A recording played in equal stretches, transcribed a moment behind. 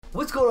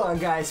What's going on,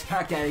 guys?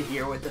 PackDaddy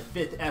here with the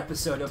 5th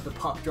episode of the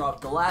Puck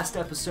Drop. The last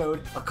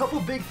episode, a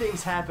couple big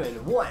things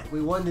happened. One, we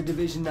won the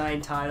Division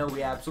 9 title.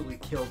 We absolutely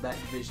killed that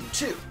division.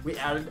 Two, we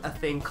added a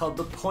thing called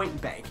the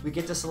point bank. We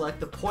get to select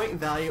the point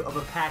value of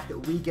a pack that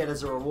we get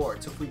as a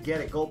reward. So if we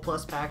get a Gold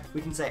Plus pack,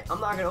 we can say,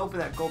 I'm not going to open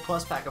that Gold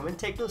Plus pack. I'm going to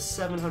take those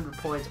 700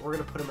 points. We're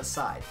going to put them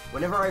aside.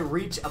 Whenever I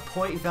reach a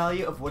point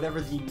value of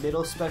whatever the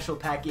middle special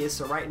pack is,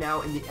 so right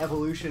now in the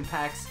evolution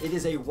packs, it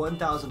is a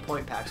 1,000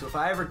 point pack. So if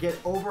I ever get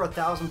over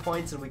 1,000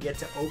 points and we get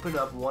to open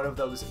up one of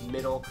those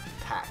middle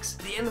packs.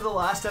 At the end of the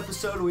last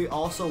episode, we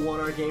also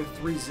won our game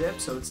 3-0,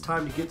 so it's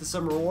time to get to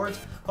some rewards.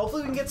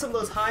 Hopefully we can get some of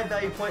those high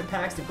value point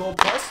packs to Gold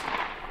Plus,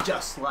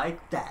 just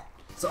like that.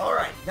 So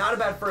alright, not a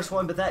bad first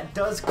one, but that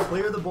does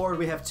clear the board.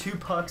 We have 2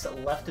 pucks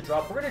left to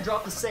drop. We're going to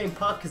drop the same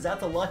puck because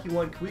that's a lucky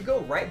one. Can we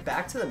go right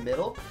back to the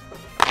middle?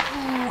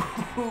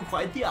 Ooh,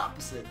 quite the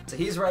opposite. So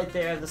he's right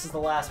there. This is the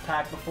last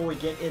pack before we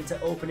get into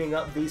opening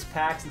up these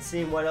packs and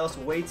seeing what else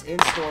waits in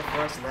store for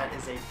us, and that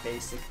is a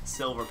basic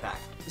silver pack.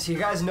 So you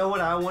guys know what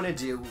I want to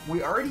do.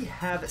 We already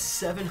have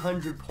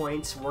 700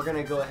 points. We're going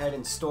to go ahead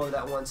and store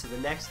that one, so the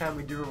next time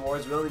we do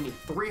rewards, we only need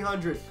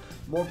 300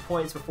 more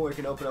points before we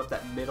can open up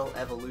that middle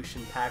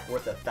evolution pack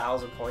worth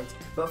 1,000 points.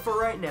 But for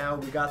right now,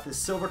 we got this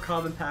silver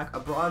common pack, a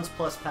bronze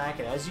plus pack,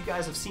 and as you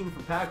guys have seen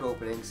from pack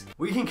openings,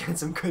 we can get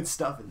some good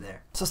stuff in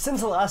there. So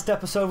since the last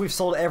episode, we've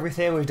sold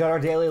everything. We've done our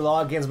daily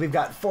logins. We've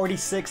got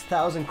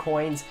 46,000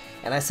 coins,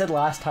 and I said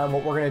last time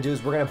what we're going to do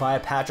is we're going to buy a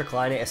Patrick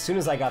Laine as soon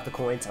as I got the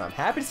coins, and I'm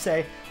happy to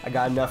say I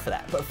got enough for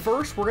that. But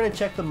first, we're going to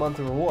check the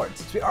monthly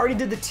rewards. So we already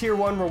did the tier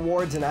 1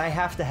 rewards, and I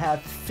have to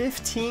have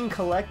 15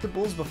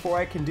 collectibles before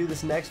I can do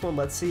this next one.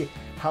 Let's see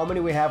how many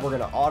we have. We're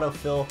going to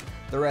autofill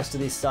the rest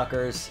of these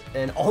suckers,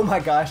 and oh my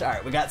gosh, all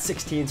right, we got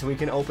 16, so we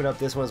can open up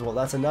this one as well.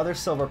 That's another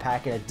silver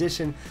pack in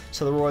addition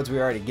to the rewards we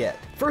already get.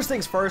 First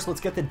things first,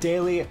 let's get the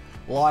daily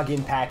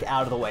login pack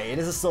out of the way. It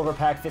is a silver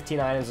pack,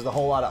 15 items. There's a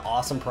whole lot of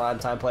awesome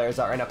primetime players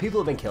out right now. People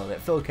have been killing it.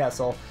 Phil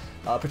Kessel,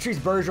 Patrice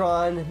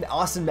Bergeron,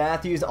 Austin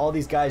Matthews, all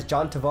these guys.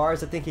 John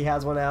Tavares, I think he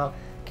has one out.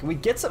 Can we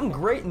get something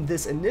great in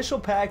this initial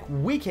pack?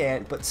 We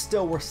can't, but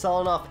still, we're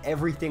selling off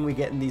everything we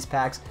get in these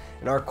packs,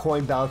 and our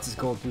coin balance is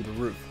going through the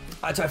roof.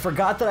 So I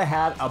forgot that I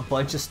had a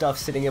bunch of stuff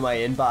sitting in my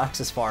inbox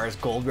as far as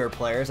gold rare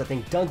players. I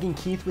think Duncan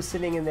Keith was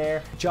sitting in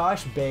there,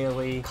 Josh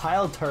Bailey,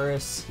 Kyle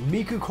Turris,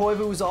 Miku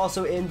Koivu was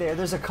also in there.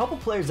 There's a couple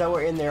players that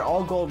were in there,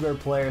 all gold rare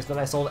players. Then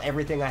I sold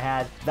everything I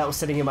had that was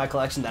sitting in my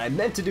collection that I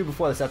meant to do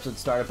before this episode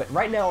started. But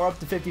right now we're up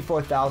to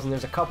 54,000.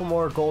 There's a couple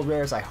more gold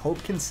rares I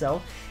hope can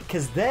sell,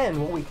 because then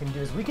what we can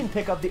do is we can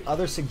pick up the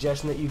other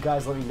suggestion that you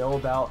guys let me know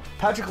about.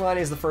 Patrick Laine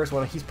is the first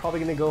one. He's probably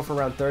going to go for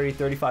around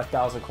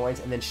 35,000 coins.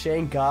 And then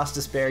Shane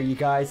Gostisbehere, you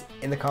guys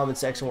in the comment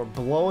section were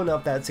blowing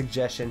up that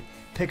suggestion.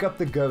 Pick up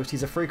the Ghost.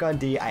 He's a freak on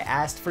D. I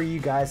asked for you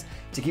guys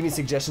to give me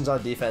suggestions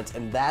on defense,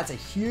 and that's a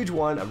huge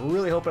one. I'm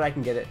really hoping I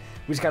can get it.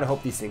 We just kind of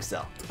hope these things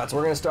sell. All right, so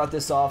we're going to start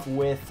this off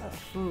with,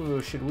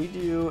 should we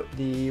do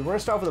the, we're going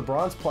to start with a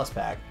bronze plus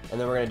pack, and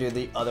then we're going to do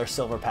the other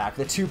silver pack.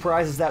 The 2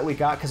 prizes that we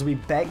got, because we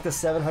banked the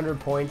 700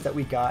 points that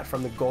we got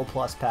from the gold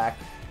plus pack.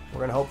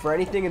 We're going to hope for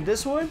anything in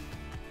this one.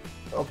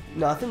 Oh,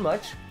 nothing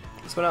much.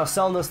 So when I was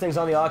selling those things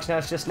on the auction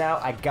house just now,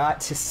 I got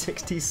to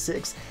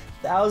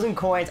 66,000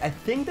 coins. I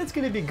think that's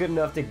going to be good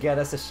enough to get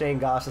us a Shane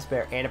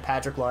Gostisbehere and a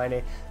Patrick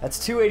Laine. That's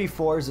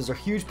 284s. Those are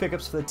huge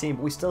pickups for the team,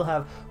 but we still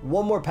have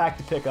one more pack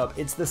to pick up.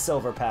 It's the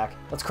silver pack.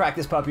 Let's crack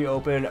this puppy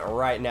open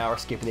right now. We're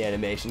skipping the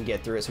animation,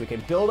 get through it so we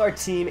can build our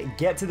team,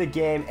 get to the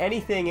game.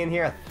 Anything in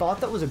here? I thought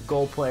that was a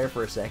gold player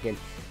for a second.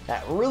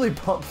 That really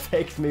pump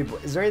faked me.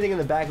 Is there anything in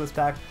the back of this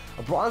pack?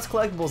 A bronze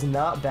collectible is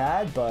not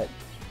bad, but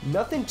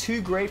nothing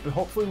too great, but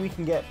hopefully we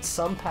can get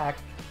some pack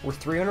worth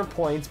 300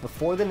 points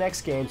before the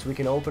next game so we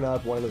can open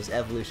up one of those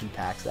evolution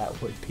packs.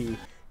 That would be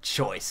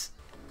choice.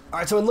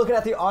 Alright, so in looking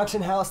at the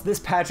auction house, this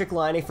Patrick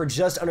Laine for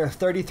just under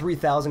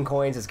 33,000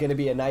 coins is going to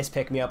be a nice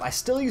pick-me-up. I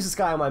still use this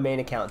guy on my main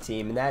account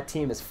team, and that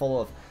team is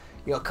full of,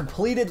 you know,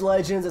 completed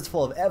legends. It's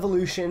full of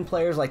evolution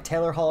players like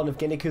Taylor Hall and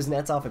Evgeny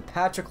Kuznetsov, and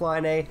Patrick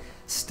Laine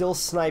still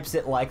snipes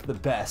it like the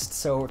best.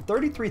 So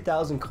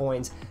 33,000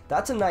 coins,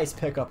 that's a nice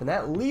pickup, and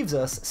that leaves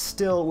us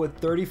still with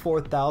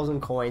 34,000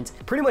 coins.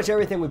 Pretty much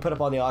everything we put up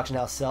on the auction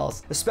house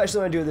sells. Especially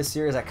when I do this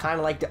series, I kind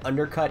of like to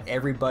undercut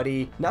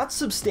everybody, not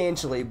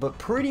substantially, but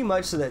pretty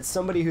much so that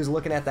somebody who's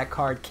looking at that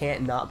card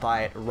can't not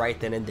buy it right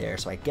then and there.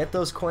 So I get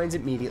those coins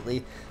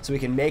immediately so we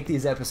can make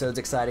these episodes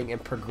exciting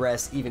and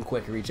progress even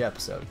quicker each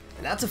episode.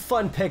 And that's a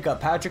fun pickup.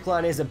 Patrick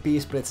Laine is a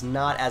beast, but it's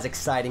not as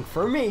exciting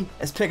for me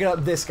as picking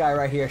up this guy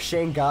right here,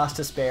 Shane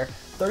Gostisbehere.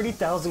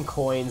 30,000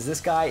 coins.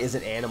 This guy is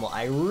an animal.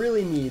 I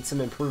really need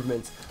some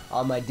improvements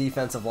on my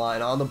defensive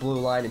line, on the blue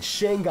line, and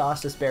Shane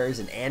Gostisbehere is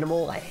an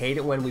animal. I hate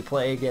it when we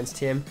play against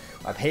him.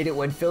 I hate it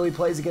when Philly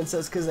plays against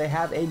us because they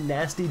have a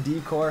nasty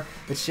decor,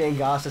 but Shane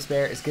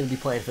Gostisbehere is going to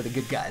be playing for the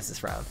good guys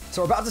this round.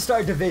 So we're about to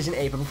start Division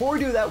 8, but before we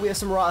do that, we have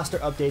some roster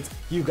updates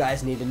you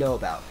guys need to know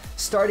about.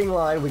 Starting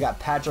line, we got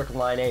Patrick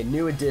Laine,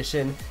 new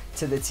addition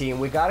to the team.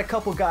 We got a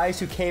couple guys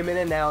who came in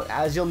and out.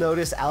 As you'll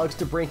notice, Alex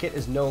DeBrincat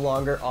is no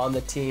longer on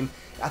the team,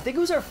 I think it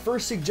was our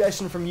first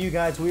suggestion from you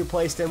guys. We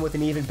replaced him with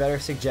an even better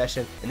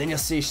suggestion. And then you'll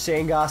see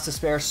Shane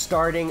Gostisbehere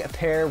starting a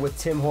pair with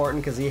Tim Horton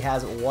because he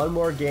has one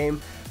more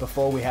game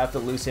before we have to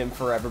lose him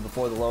forever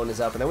before the loan is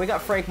up. And then we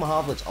got Frank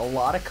Mahovlich. A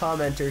lot of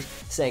commenters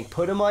saying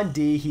put him on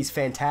D. He's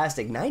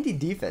fantastic. 90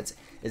 defense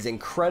is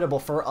incredible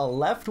for a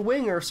left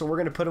winger, so we're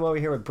going to put him over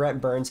here with Brent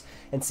Burns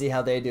and see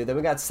how they do. Then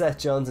we got Seth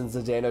Jones and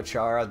Zdeno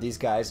Chara. These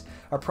guys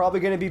are probably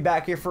going to be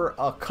back here for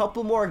a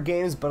couple more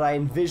games, but I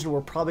envision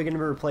we're probably going to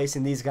be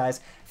replacing these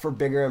guys for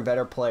bigger and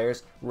better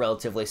players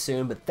relatively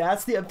soon. But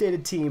that's the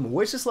updated team.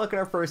 Wish us luck in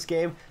our first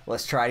game.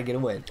 Let's try to get a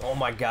win. Oh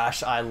my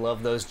gosh, I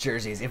love those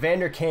jerseys.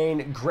 Evander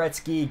Kane,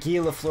 Gretzky, Guy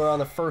Lafleur on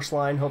the first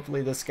line.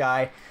 Hopefully this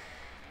guy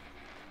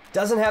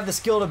doesn't have the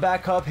skill to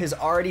back up his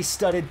already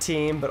studded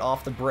team, but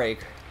off the break,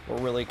 we're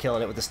really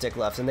killing it with the stick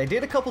lifts. And they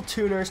did a couple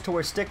tuners to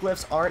where stick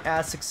lifts aren't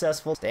as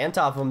successful. Stay on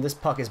top of them. This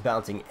puck is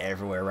bouncing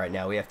everywhere right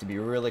now. We have to be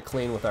really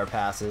clean with our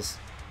passes.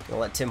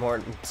 Gonna let Tim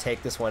Horton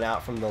take this one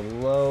out from the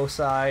low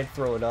side,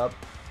 throw it up.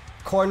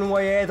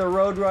 Cornway, the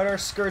Roadrunner,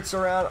 skirts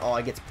around. Oh,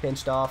 he gets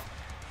pinched off.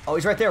 Oh,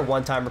 he's right there.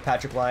 One-timer,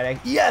 Patrick Laine.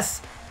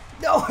 Yes!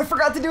 No, I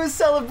forgot to do his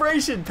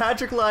celebration.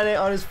 Patrick Laine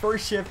on his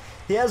first shift.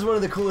 He has one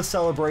of the coolest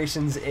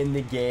celebrations in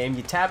the game.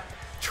 You tap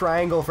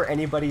triangle for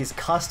anybody's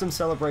custom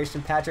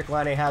celebration. Patrick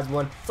Laine has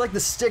one. It's like the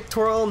stick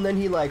twirl, and then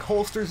he like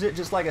holsters it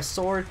just like a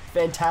sword.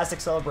 Fantastic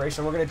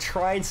celebration. We're gonna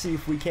try and see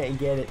if we can't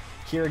get it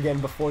here again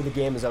before the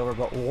game is over,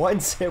 but one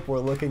sip, we're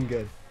looking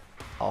good.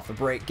 Off the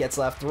break,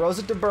 Getzlaff throws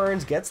it to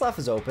Burns. Getzlaff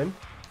is open.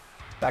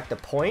 Back to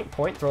Point.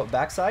 Point, throw it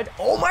backside.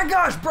 Oh my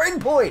gosh, Braden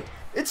Point!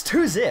 It's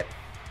 2-zip.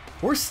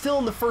 We're still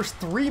in the first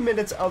 3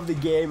 minutes of the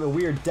game, and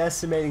we are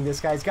decimating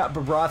this guy. He's got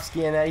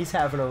Bobrovsky in net. He's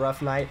having a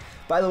rough night.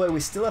 By the way, we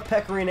still have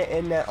Pecorino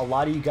in net. A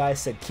lot of you guys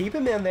said keep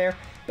him in there,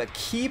 but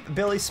keep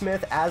Billy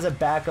Smith as a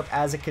backup,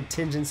 as a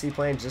contingency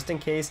plan, just in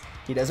case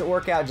he doesn't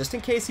work out, just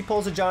in case he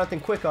pulls a Jonathan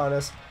Quick on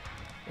us,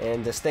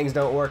 and these things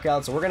don't work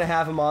out. So we're going to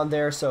have him on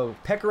there. So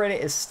Pecorino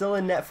is still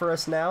in net for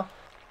us now.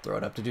 Throw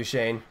it up to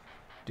Duchesne.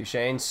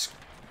 Duchesne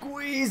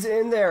squeeze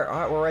in there. All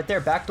right, we're right there.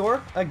 Back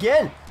door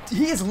again.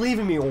 He is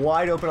leaving me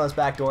wide open on his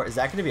back door. Is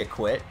that going to be a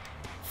quit?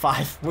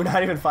 5. We're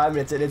not even 5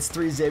 minutes in. It's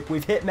 3-zip.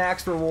 We've hit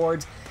max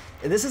rewards.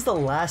 And this is the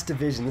last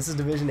division. This is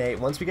Division 8.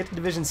 Once we get to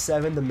Division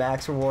 7, the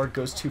max reward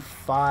goes to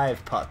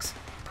 5 pucks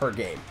per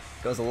game.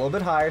 Goes a little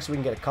bit higher so we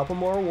can get a couple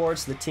more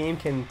rewards so the team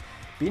can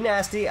be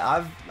nasty.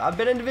 I've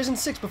been in Division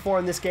 6 before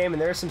in this game,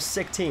 and there are some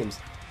sick teams.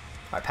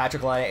 All right,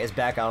 Patrick Laine is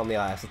back out on the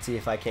ice. Let's see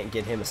if I can't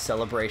get him a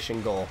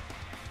celebration goal.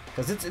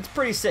 Because it's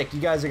pretty sick.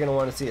 You guys are going to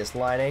want to see this.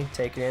 Laine,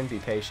 take it in. Be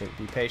patient.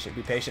 Be patient.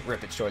 Be patient.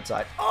 Rip it short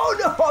side. Oh,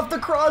 no. Off the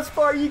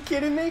crossbar. Are you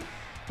kidding me?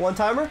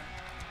 One-timer?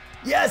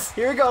 Yes.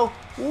 Here we go.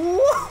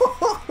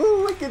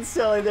 Woo! Wicked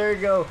silly. There we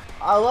go.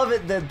 I love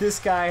it that this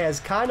guy has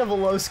kind of a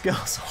low skill,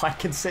 so I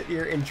can sit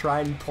here and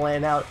try and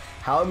plan out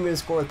how I'm going to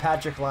score with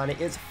Patrick Laine.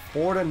 It's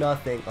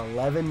 4-0.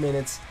 11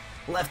 minutes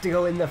left to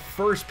go in the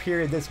first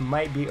period. This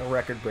might be a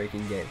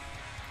record-breaking game.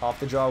 Off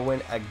the draw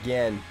win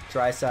again.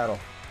 Draisaitl.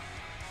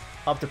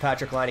 Up to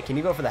Patrick Laine. Can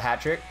you go for the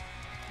hat trick?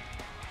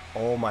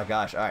 Oh my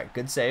gosh. All right.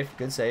 Good save.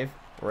 Good save.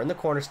 We're in the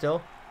corner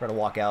still. We're going to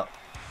walk out.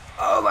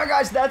 Oh my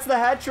gosh. That's the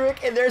hat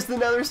trick. And there's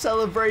another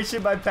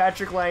celebration by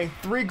Patrick Laine.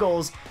 3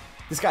 goals.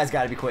 This guy's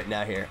got to be quitting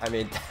out here. I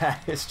mean,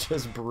 that is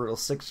just brutal.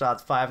 6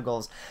 shots, 5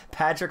 goals.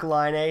 Patrick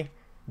Laine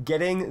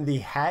getting the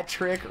hat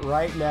trick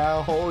right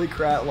now. Holy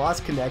crap.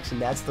 Lost connection.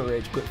 That's the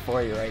rage quit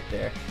for you right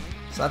there.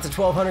 So that's a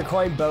 1,200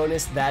 coin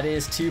bonus. That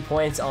is 2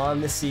 points on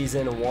the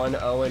season,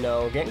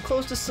 1-0-0. Getting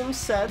close to some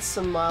sets,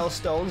 some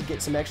milestones,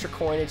 get some extra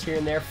coinage here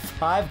and there.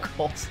 5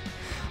 goals.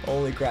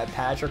 Holy crap,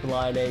 Patrick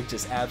Laine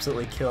just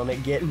absolutely killing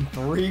it. Getting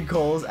 3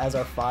 goals as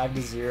our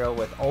 5-0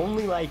 with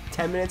only like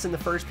 10 minutes in the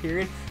first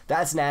period.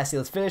 That's nasty.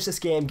 Let's finish this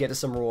game, get us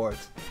some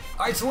rewards.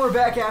 Alright, so we're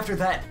back after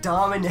that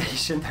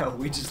domination that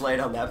we just laid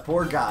on that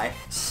poor guy.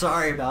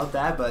 Sorry about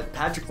that, but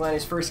Patrick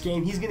Laine's first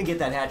game, he's going to get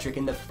that hat trick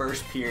in the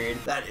first period.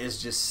 That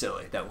is just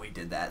silly that we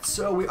did that.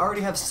 So we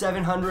already have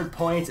 700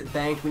 points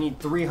banked. We need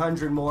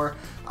 300 more.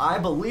 I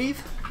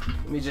believe.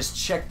 Let me just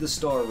check the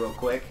store real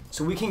quick.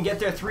 So we can get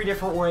there 3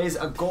 different ways.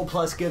 A gold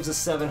plus gives us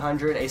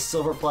 700, a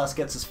silver plus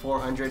gets us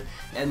 400,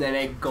 and then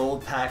a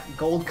gold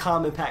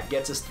common pack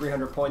gets us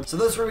 300 points. So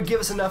those would give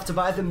us enough to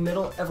buy the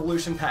middle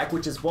evolution pack,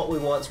 which is what we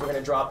want. So we're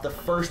gonna drop the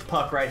first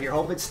puck right here.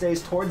 Hope it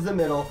stays towards the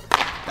middle.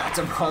 That's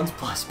a bronze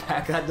plus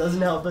pack. That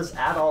doesn't help us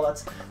at all.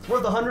 It's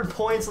worth 100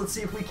 points. Let's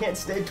see if we can't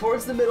stay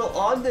towards the middle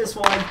on this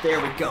one.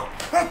 There we go.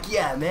 Heck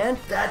yeah, man.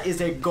 That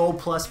is a gold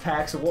plus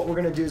pack. So what we're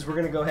going to do is we're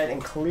going to go ahead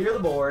and clear the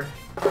board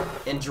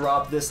and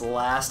drop this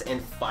last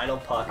and final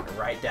puck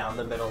right down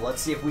the middle.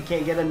 Let's see if we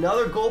can't get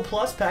another gold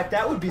plus pack.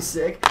 That would be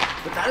sick.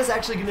 But that is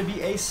actually going to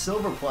be a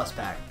silver plus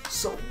pack.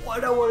 So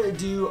what I want to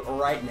do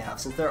right now,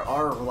 since there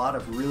are a lot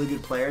of really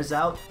good players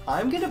out,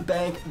 I'm going to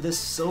bank this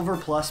silver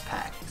plus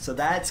pack. So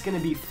that's going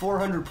to be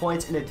 400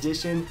 points in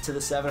addition to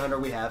the 700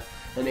 we have.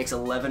 That makes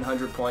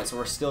 1,100 points, so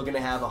we're still going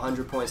to have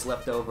 100 points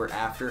left over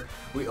after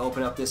we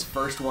open up this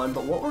first one.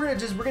 But what we're going to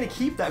do is we're going to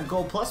keep that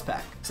Gold Plus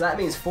pack. So that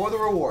means for the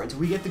rewards,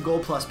 we get the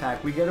Gold Plus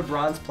pack, we get a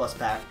Bronze Plus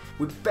pack,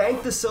 we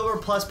bank the Silver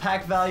Plus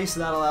pack value, so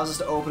that allows us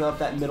to open up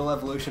that middle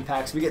evolution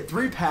pack. So we get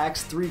 3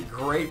 packs, 3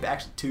 great,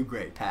 actually 2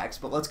 great packs.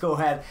 But let's go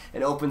ahead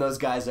and open those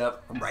guys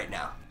up right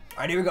now.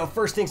 Alright, here we go.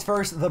 First things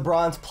first, the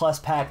Bronze Plus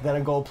pack, then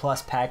a Gold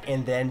Plus pack,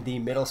 and then the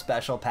middle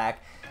special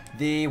pack.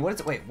 The, what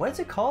is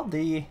it called?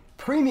 The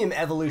Premium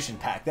Evolution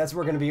pack. That's what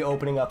we're going to be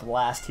opening up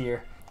last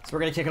here. So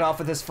we're going to kick it off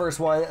with this first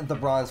one, the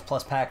Bronze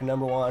Plus pack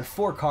number 1.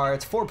 4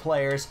 cards, 4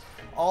 players,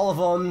 all of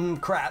them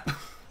crap.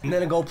 And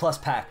then a Gold Plus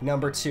pack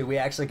number 2. We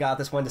actually got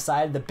this one,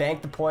 decided to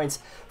bank the points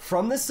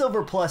from the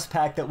Silver Plus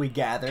pack that we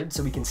gathered,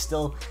 so we can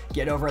still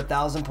get over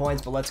 1,000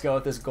 points, but let's go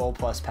with this Gold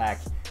Plus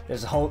pack.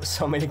 There's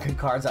so many good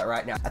cards out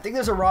right now. I think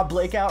there's a Rob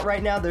Blake out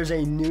right now. There's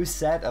a new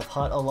set of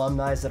Hut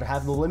alumni that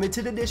have the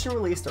limited edition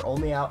release. They're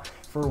only out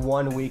for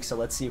 1 week, so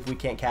let's see if we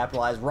can't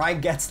capitalize.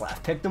 Ryan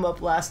Getzlaff picked him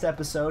up last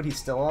episode. He's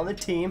still on the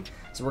team,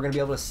 so we're going to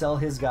be able to sell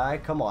his guy.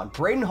 Come on.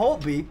 Braden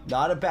Holtby,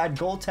 not a bad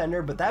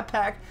goaltender, but that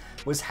pack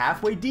was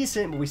halfway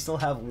decent, but we still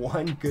have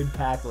 1 good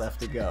pack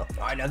left to go.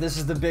 All right, now this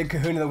is the big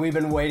kahuna that we've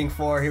been waiting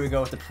for. Here we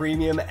go with the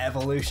Premium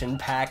Evolution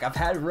pack. I've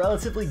had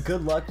relatively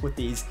good luck with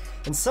these,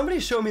 and somebody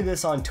showed me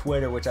this on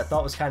Twitter, which I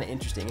thought was kind of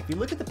interesting. If you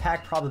look at the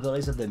pack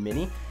probabilities of the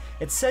mini,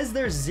 it says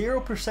there's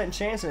 0%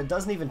 chance, and it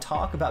doesn't even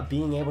talk about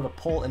being able to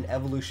pull an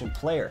evolution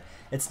player.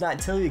 It's not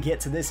until you get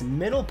to this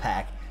middle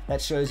pack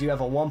that shows you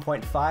have a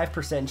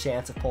 1.5%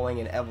 chance of pulling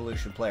an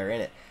evolution player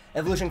in it.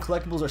 Evolution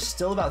collectibles are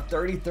still about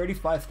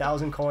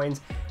 35,000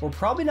 coins. We're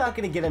probably not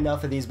going to get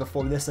enough of these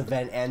before this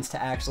event ends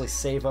to actually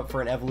save up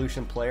for an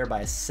evolution player by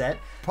a set.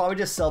 Probably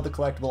just sell the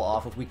collectible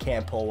off if we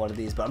can't pull one of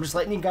these, but I'm just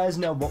letting you guys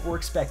know what we're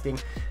expecting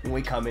when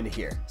we come into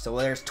here. So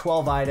there's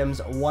 12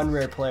 items, 1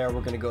 rare player.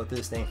 We're going to go through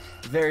this thing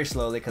very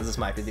slowly because this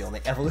might be the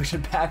only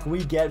evolution pack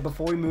we get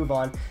before we move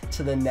on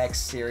to the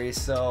next series.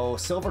 So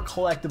silver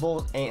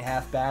collectible ain't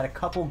half bad. A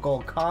couple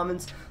gold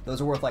commons. Those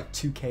are worth like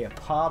 2K a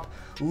pop.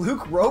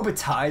 Luke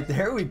Robitaille,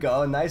 there we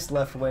go. Nice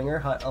left winger,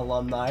 Hut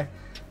alumni.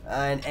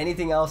 And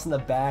anything else in the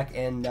back,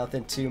 and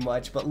nothing too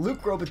much. But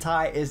Luke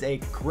Robitaille is a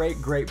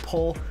great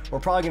pull. We're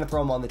probably going to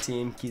throw him on the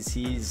team because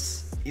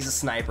he's a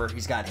sniper.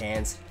 He's got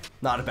hands.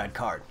 Not a bad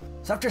card.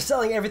 So after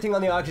selling everything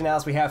on the auction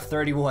house, we have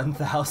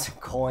 31,000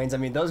 coins. I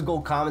mean, those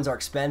gold commons are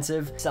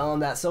expensive. Selling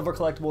that silver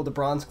collectible, the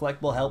bronze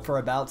collectible helped for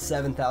about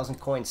 7,000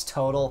 coins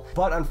total.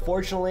 But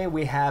unfortunately,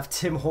 we have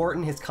Tim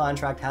Horton. His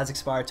contract has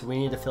expired, so we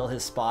need to fill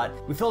his spot.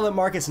 We filled up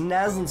Marcus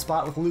Naslin's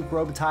spot with Luke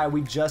Robitaille.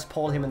 We just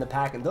pulled him in the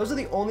pack, and those are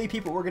the only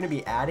people we're going to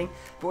be adding.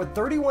 But with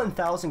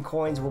 31,000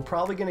 coins, we're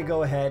probably going to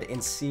go ahead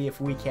and see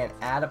if we can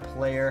add a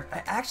player.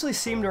 I actually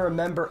seem to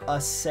remember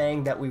us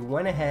saying that we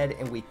went ahead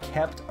and we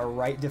kept a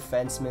right defenseman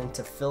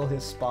to fill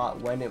his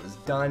spot when it was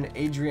done.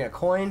 Adrian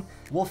Coyne,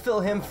 we'll fill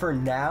him for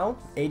now.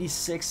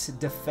 86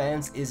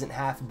 defense isn't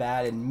half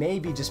bad, and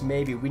maybe, just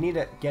maybe, we need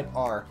to get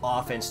our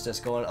offense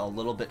just going a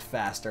little bit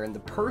faster. And the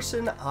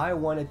person I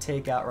want to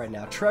take out right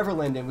now, Trevor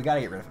Linden, we got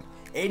to get rid of him.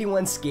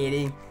 81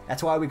 skating,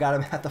 that's why we got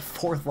him at the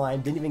 4th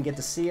line. Didn't even get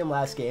to see him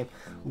last game.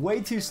 Way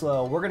too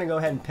slow. We're gonna go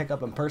ahead and pick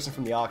up a person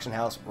from the auction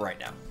house right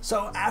now.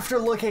 So after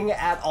looking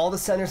at all the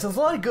centers, there's a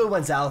lot of good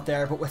ones out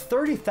there, but with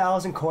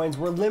 30,000 coins,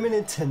 we're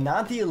limited to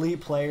not the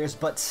elite players,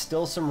 but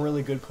still some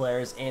really good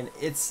players, and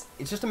it's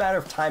just a matter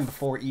of time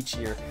before each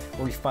year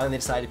where we finally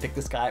decide to pick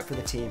this guy up for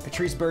the team.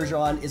 Patrice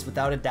Bergeron is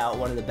without a doubt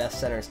one of the best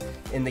centers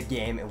in the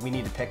game, and we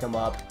need to pick him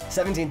up.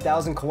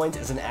 17,000 coins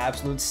is an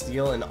absolute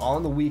steal, and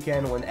on the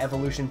weekend when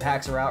evolution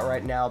packs are out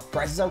right now,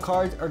 prices on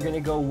cards are going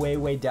to go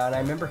way down. I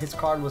remember his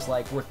card was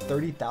like worth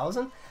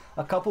 30,000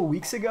 a couple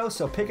weeks ago,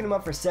 so picking him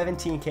up for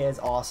 17K is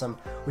awesome.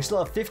 We still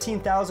have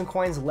 15,000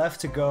 coins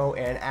left to go,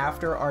 and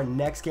after our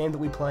next game that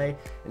we play,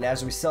 and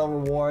as we sell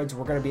rewards,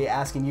 we're going to be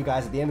asking you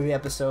guys at the end of the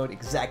episode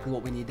exactly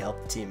what we need to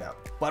help the team out.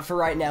 But for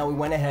right now, we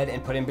went ahead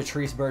and put in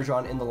Patrice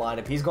Bergeron in the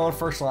lineup. He's going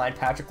first line,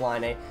 Patrick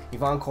Laine,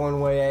 Yvon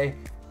Cornway.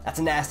 That's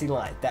a nasty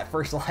line. That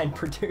first line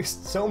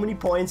produced so many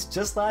points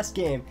just last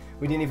game.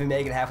 We didn't even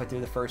make it halfway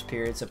through the first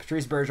period, so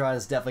Patrice Bergeron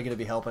is definitely going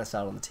to be helping us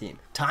out on the team.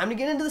 Time to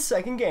get into the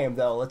second game,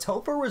 though. Let's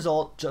hope for a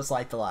result just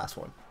like the last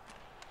one.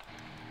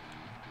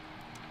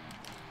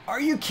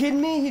 Are you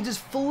kidding me? He just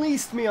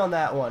fleeced me on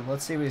that one.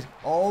 Let's see what he's...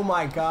 Oh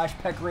my gosh,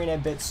 Pecorino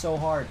bit so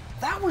hard.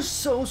 That was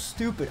so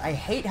stupid. I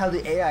hate how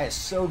the AI is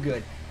so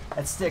good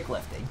at stick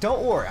lifting.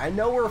 Don't worry, I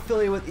know we're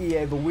affiliated with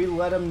EA, but we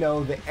let them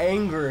know the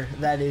anger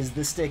that is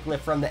the stick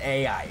lift from the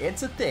AI.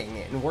 It's a thing,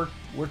 and we're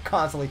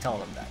constantly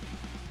telling them that.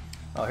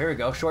 Oh, here we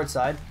go, short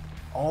side.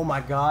 Oh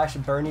my gosh,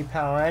 Bernie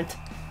Parent.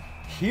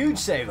 Huge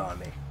save on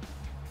me.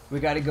 We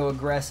got to go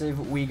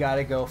aggressive. We got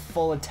to go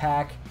full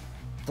attack.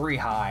 3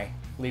 high.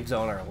 Leave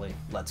zone early.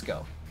 Let's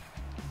go.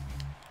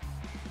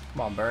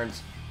 Come on,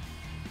 Burns.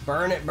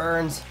 Burn it,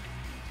 Burns.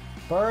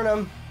 Burn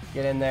him.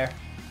 Get in there.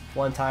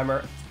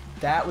 One-timer.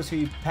 That was who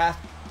you passed.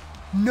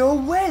 No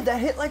way! That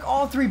hit like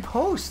all 3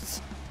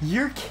 posts!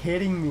 You're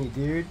kidding me,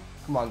 dude.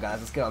 Come on, guys.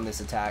 Let's get on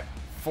this attack.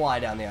 Fly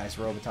down the ice,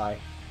 Robitaille.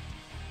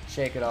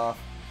 Shake it off.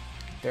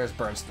 There's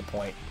Burns to the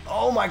point.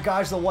 Oh my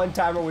gosh, the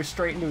one-timer was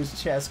straight into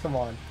his chest. Come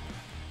on.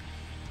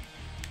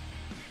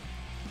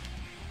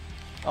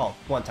 Oh,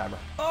 one-timer.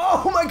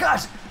 Oh my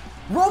gosh!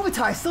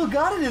 Robitaille still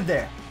got it in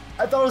there.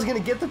 I thought I was going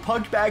to get the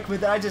puck back,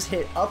 but then I just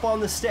hit up on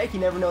the stick. You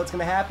never know what's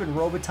going to happen.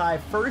 Robitaille,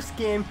 first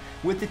game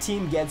with the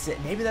team, gets it.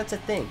 Maybe that's a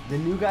thing. The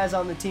new guys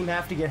on the team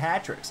have to get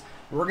hat tricks.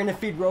 We're going to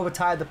feed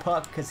Robitaille the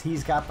puck because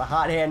he's got the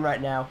hot hand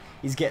right now.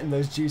 He's getting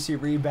those juicy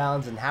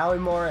rebounds. And Howie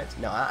Moritz,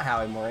 no, not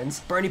Howie Moritz,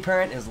 Bernie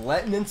Parent is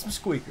letting in some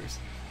squeakers.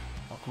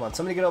 Oh, come on.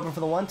 Somebody get open for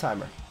the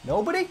one-timer.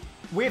 Nobody?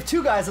 We have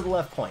two guys at the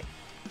left point.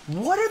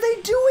 What are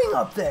they doing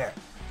up there?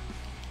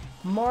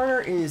 Marner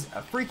is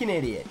a freaking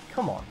idiot.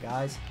 Come on,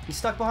 guys. He's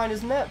stuck behind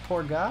his net,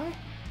 poor guy.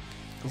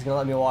 He's going to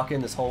let me walk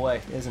in this whole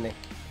way, isn't he?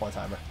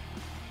 One-timer.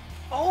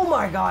 Oh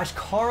my gosh,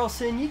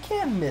 Carlson, you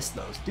can't miss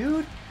those,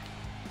 dude.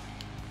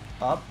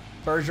 Up.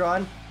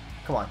 Bergeron.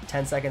 Come on,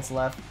 10 seconds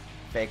left.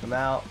 Fake him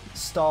out.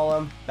 Stall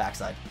him.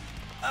 Backside.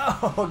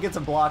 Oh, gets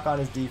a block on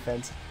his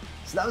defense.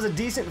 So that was a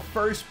decent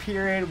first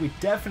period. We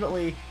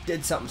definitely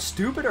did something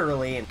stupid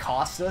early and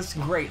cost us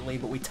greatly,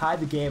 but we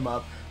tied the game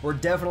up. We're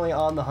definitely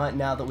on the hunt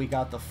now that we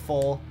got the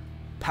full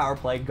power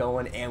play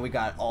going and we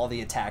got all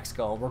the attacks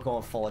going. We're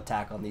going full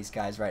attack on these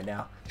guys right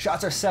now.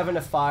 Shots are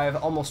 7-5,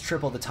 almost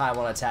triple the time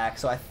on attack,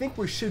 so I think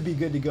we should be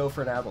good to go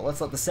for now, but let's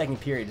let the second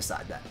period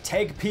decide that.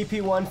 Take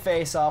PP1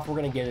 face off. We're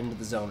going to get into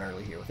the zone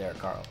early here with Eric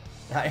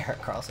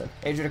Carlson.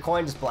 Adrian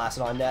Aucoin just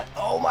blasted on net.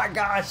 Oh my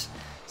gosh!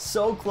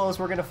 So close.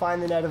 We're going to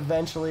find the net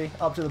eventually.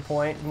 Up to the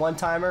point.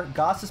 One-timer.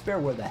 Gostisbehere,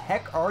 where the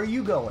heck are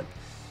you going?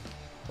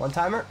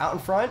 One-timer out in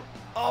front.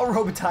 Oh,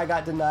 Robitaille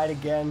got denied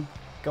again.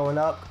 Going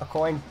up.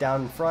 Aucoin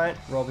down in front.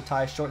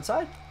 Robitaille short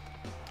side.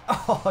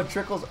 Oh,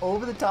 trickles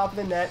over the top of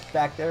the net.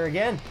 Back there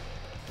again.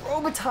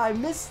 Robitaille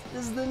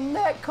misses the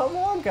net. Come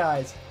on,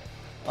 guys.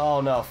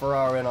 Oh no,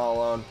 Ferraro in all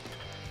alone.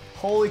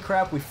 Holy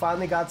crap, we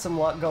finally got some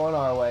luck going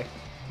our way.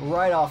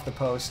 Right off the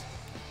post.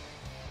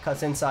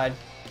 Cuts inside.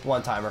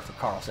 One-timer for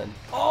Carlson.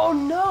 Oh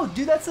no,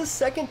 dude, that's the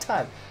second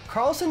time.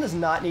 Carlson does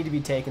not need to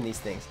be taking these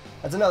things.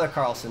 That's another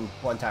Carlson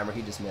one-timer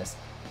he just missed.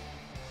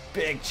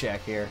 Big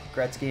check here.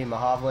 Gretzky,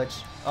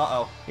 Mahovlich.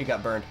 Uh-oh, he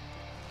got burned.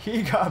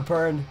 He got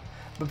burned.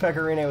 But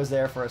Pecorino was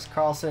there for us.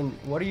 Carlson,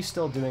 what are you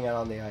still doing out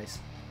on the ice?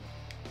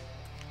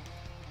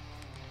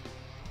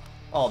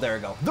 Oh, there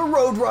we go. The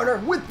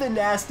Roadrunner with the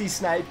nasty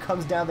snipe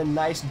comes down the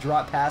nice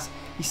drop pass.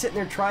 He's sitting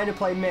there trying to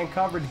play man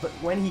coverage, but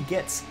when he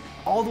gets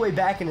all the way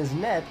back in his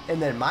net,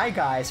 and then my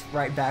guy's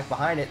right back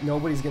behind it,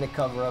 nobody's going to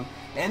cover him.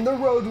 And the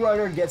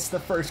Roadrunner gets the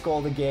first goal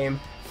of the game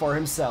for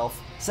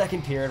himself.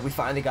 Second period, we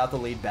finally got the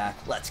lead back.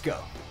 Let's go.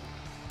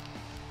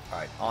 All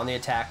right, on the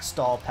attack,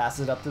 Stahl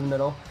passes it up to the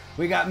middle.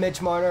 We got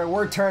Mitch Marner.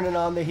 We're turning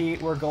on the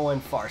heat. We're going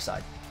far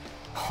side.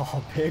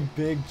 Oh,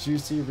 big,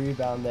 juicy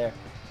rebound there.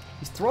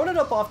 He's throwing it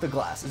up off the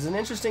glass. It's an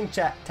interesting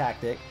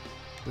tactic.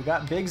 We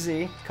got Big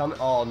Z coming.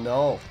 Oh,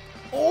 no.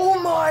 Oh,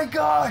 my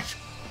gosh.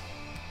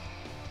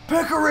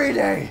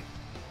 Pecorino!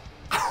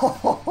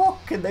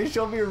 Can they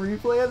show me a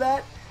replay of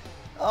that?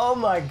 Oh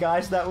my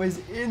gosh, that was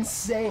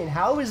insane.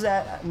 How is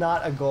that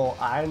not a goal?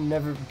 I'm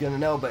never gonna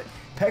know, but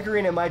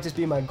Pecorino might just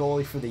be my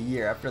goalie for the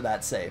year after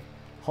that save.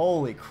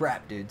 Holy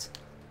crap, dudes.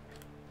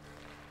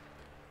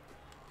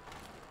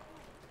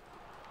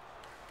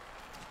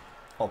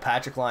 Oh,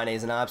 Patrick Laine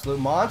is an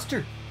absolute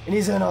monster. And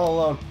he's in all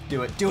alone.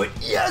 Do it, do it.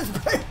 Yes,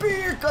 baby!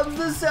 Here comes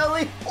the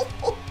Selly.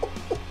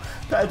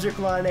 Patrick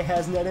Laine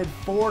has netted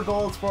 4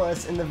 goals for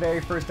us in the very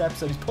first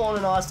episode. He's pulling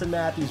an Austin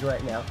Matthews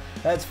right now.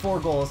 That's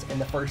 4 goals in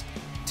the first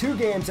 2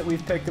 games that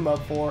we've picked him up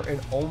for. And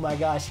oh my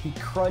gosh, he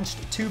crunched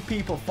 2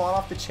 people, fought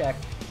off the check,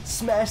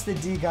 smashed the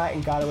D guy,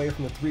 and got away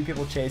from the 3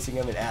 people chasing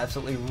him and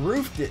absolutely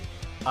roofed it.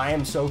 I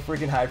am so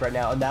freaking hyped right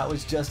now, and that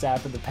was just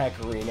after the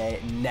Pecorino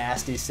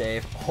nasty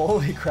save.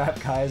 Holy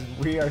crap, guys,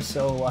 we are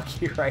so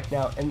lucky right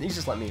now. And he's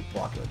just let me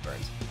block it with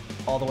Burns.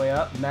 All the way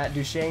up, Matt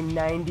Duchene,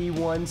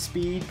 91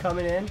 speed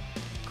coming in.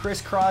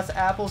 Crisscross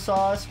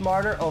applesauce,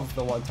 Marner. Oh,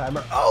 the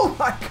one-timer. Oh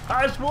my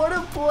gosh, what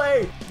a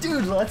play.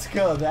 Dude, let's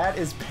go. That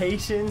is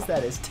patience.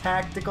 That is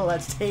tactical.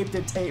 That's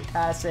tape-to-tape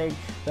passing.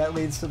 That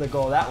leads to the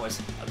goal. That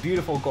was a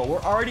beautiful goal.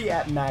 We're already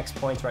at max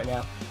points right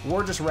now.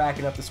 We're just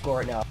racking up the score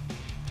right now.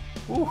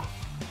 Ooh,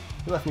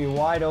 he left me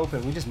wide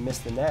open. We just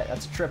missed the net.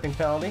 That's a tripping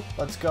penalty.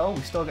 Let's go.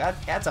 We still got,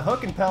 that's a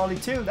hooking penalty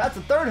too. That's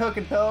a 3rd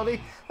hooking penalty.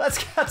 That's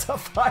a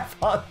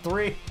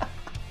 5-on-3.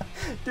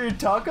 Dude,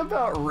 talk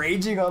about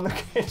raging on the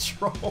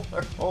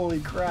controller.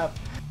 Holy crap.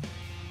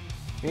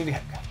 We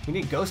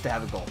need Ghost to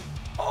have a goal.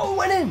 Oh,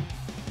 went in!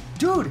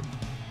 Dude,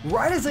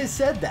 right as I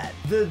said that,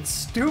 the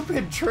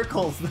stupid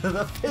trickles,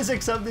 the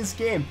physics of this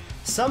game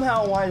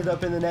somehow winded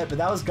up in the net, but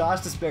that was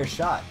Gostisbehere's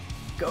shot.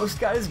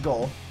 Ghost got his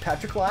goal.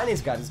 Patrick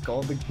Laine's got his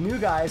goal. The new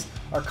guys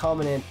are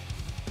coming in.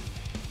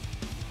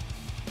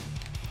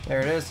 There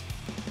it is.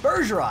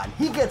 Bergeron,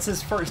 he gets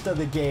his first of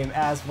the game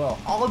as well.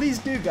 All of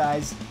these new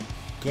guys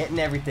getting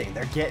everything.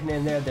 They're getting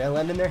in there. They're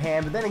lending their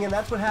hand. But then again,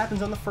 that's what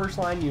happens on the first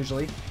line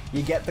usually.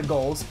 You get the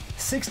goals.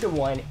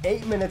 6-1,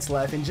 8 minutes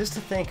left. And just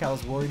to think, I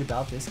was worried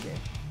about this game.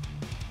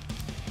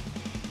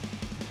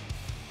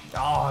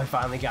 Oh, he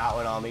finally got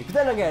one on me. But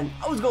then again,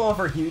 I was going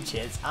for huge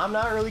hits. I'm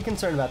not really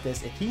concerned about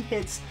this. If he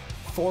hits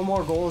 4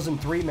 more goals in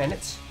 3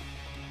 minutes,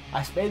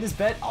 I made this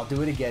bet, I'll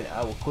do it again.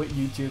 I will quit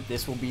YouTube.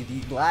 This will be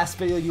the last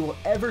video you will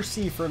ever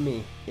see from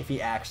me if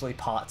he actually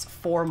pots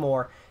 4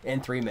 more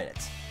in 3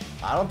 minutes.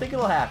 I don't think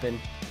it'll happen,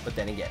 but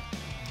then again,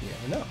 you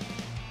never know.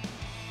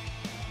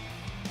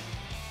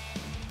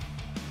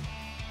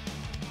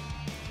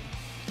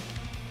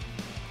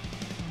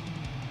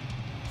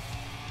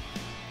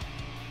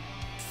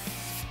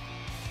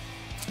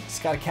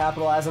 Just got to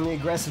capitalize on the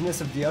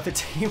aggressiveness of the other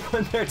team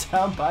when they're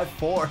down by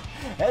 4.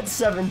 That's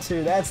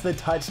 7-2. That's the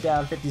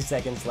touchdown. 50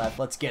 seconds left.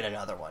 Let's get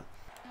another one.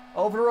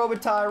 Over to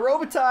Robitaille.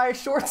 Robitaille,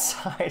 short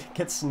side,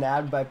 gets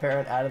snagged by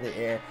Parent out of the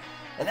air.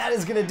 And that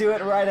is going to do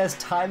it right as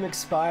time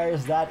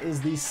expires. That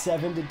is the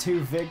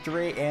 7-2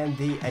 victory, and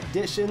the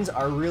additions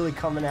are really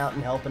coming out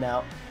and helping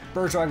out.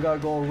 Bergeron got a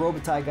goal,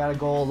 Robitaille got a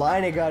goal,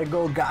 Laine got a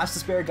goal, Gosh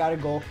Despair got a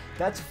goal.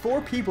 That's 4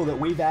 people that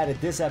we've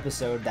added this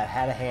episode that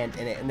had a hand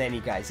in it. And then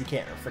you guys, you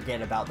can't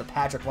forget about the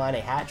Patrick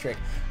Laine hat trick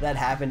that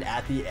happened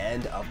at the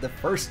end of the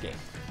first game.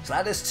 So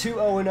that is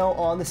 2-0-0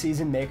 on the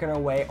season, making our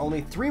way.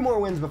 Only 3 more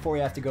wins before we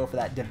have to go for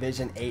that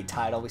Division 8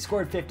 title. We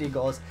scored 50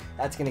 goals.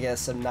 That's going to get us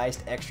some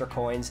nice extra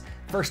coins.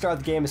 First star of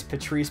the game is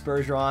Patrice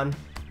Bergeron.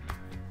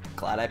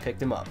 Glad I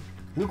picked him up.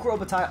 Luc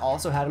Robitaille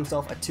also had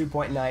himself a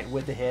 2.9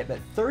 with the hit, but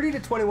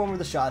 30-21 were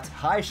the shots,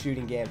 high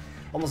shooting game,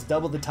 almost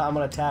doubled the time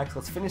on attack.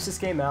 Let's finish this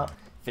game out,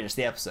 finish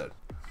the episode.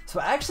 So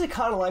I actually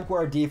kind of like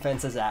where our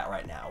defense is at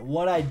right now.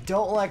 What I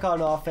don't like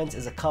on offense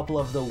is a couple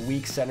of the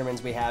weak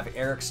centermans we have,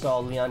 Eric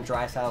Stahl, Leon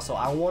Draisaitl, so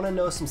I want to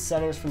know some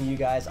centers from you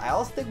guys. I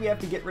also think we have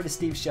to get rid of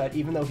Steve Shutt,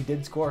 even though he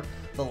did score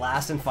the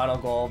last and final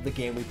goal of the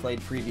game we played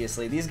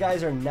previously. These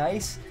guys are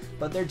nice,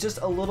 but they're just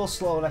a little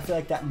slow, and I feel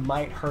like that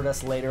might hurt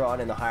us later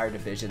on in the higher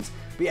divisions.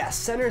 But yeah,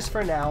 centers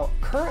for now.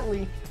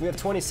 Currently, we have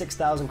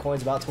 26,000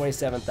 coins, about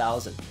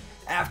 27,000.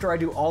 After I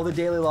do all the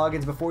daily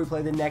logins before we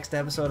play the next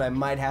episode, I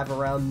might have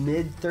around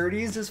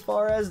mid-30s as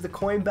far as the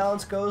coin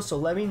balance goes, so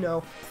let me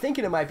know.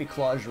 Thinking it might be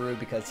Claude Giroux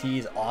because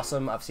he's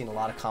awesome. I've seen a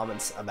lot of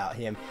comments about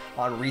him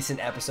on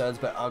recent episodes,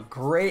 but a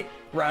great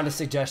round of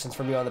suggestions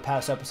from you on the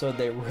past episode.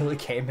 They really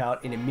came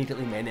out and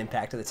immediately made an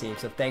impact to the team,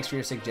 so thanks for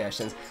your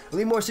suggestions.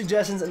 Leave more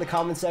suggestions in the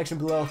comment section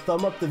below.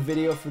 Thumb up the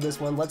video for this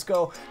one. Let's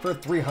go for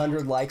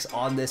 300 likes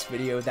on this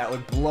video. That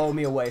would blow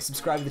me away.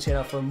 Subscribe to the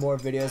channel for more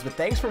videos, but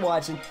thanks for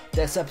watching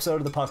this episode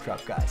of the Puck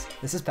Drop, guys.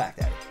 This is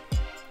PackDaddy.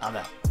 I'm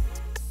out.